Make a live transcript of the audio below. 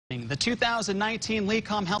The 2019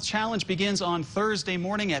 LECOM Health Challenge begins on Thursday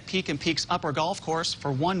morning at Peak & Peak's Upper Golf Course.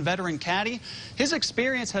 For one veteran caddy, his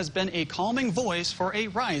experience has been a calming voice for a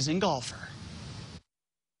rising golfer.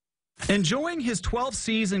 Enjoying his 12th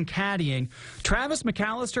season caddying, Travis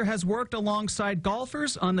McAlister has worked alongside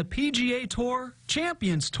golfers on the PGA Tour,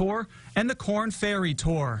 Champions Tour, and the Korn Ferry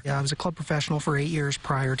Tour. Yeah, I was a club professional for 8 years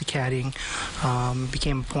prior to caddying.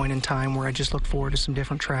 Became a point in time where I just looked forward to some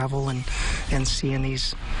different travel and seeing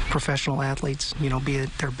these professional athletes, you know, be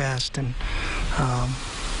at their best. And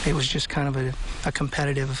it was just kind of a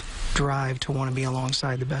competitive drive to want to be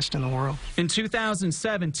alongside the best in the world. In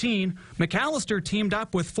 2017, McAlister teamed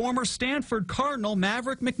up with former Stanford Cardinal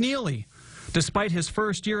Maverick McNealy. Despite his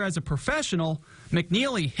first year as a professional,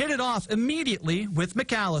 McNealy hit it off immediately with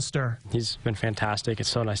McAlister. He's been fantastic. It's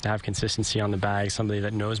so nice to have consistency on the bag, somebody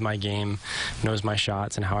that knows my game, knows my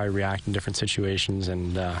shots and how I react in different situations,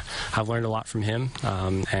 and I've learned a lot from him,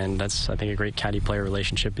 and that's, I think, a great caddy-player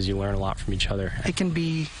relationship is you learn a lot from each other. It can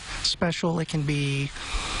be special. It can be,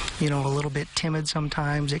 you know, a little bit timid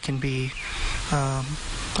sometimes. It can be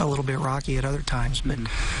a little bit rocky at other times, but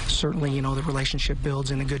certainly, you know, the relationship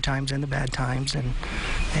builds in the good times and the bad times,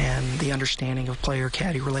 and the understanding of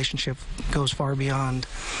player-caddy relationship goes far beyond,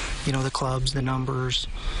 you know, the clubs, the numbers,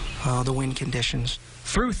 the wind conditions.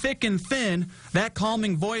 Through thick and thin, that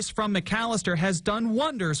calming voice from McAlister has done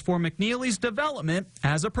wonders for McNealy's development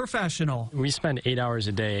as a professional. We spend 8 hours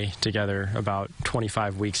a day together about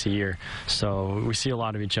 25 weeks a year, so we see a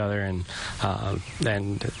lot of each other, and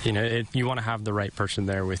you know, you want to have the right person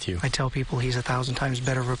there with you. I tell people he's 1,000 times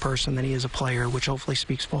better of a person than he is a player, which hopefully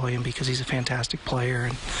speaks volume because he's a fantastic player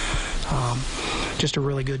and just a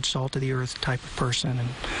really good salt-of-the-earth type of person, and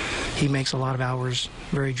he makes a lot of hours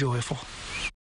very joyful.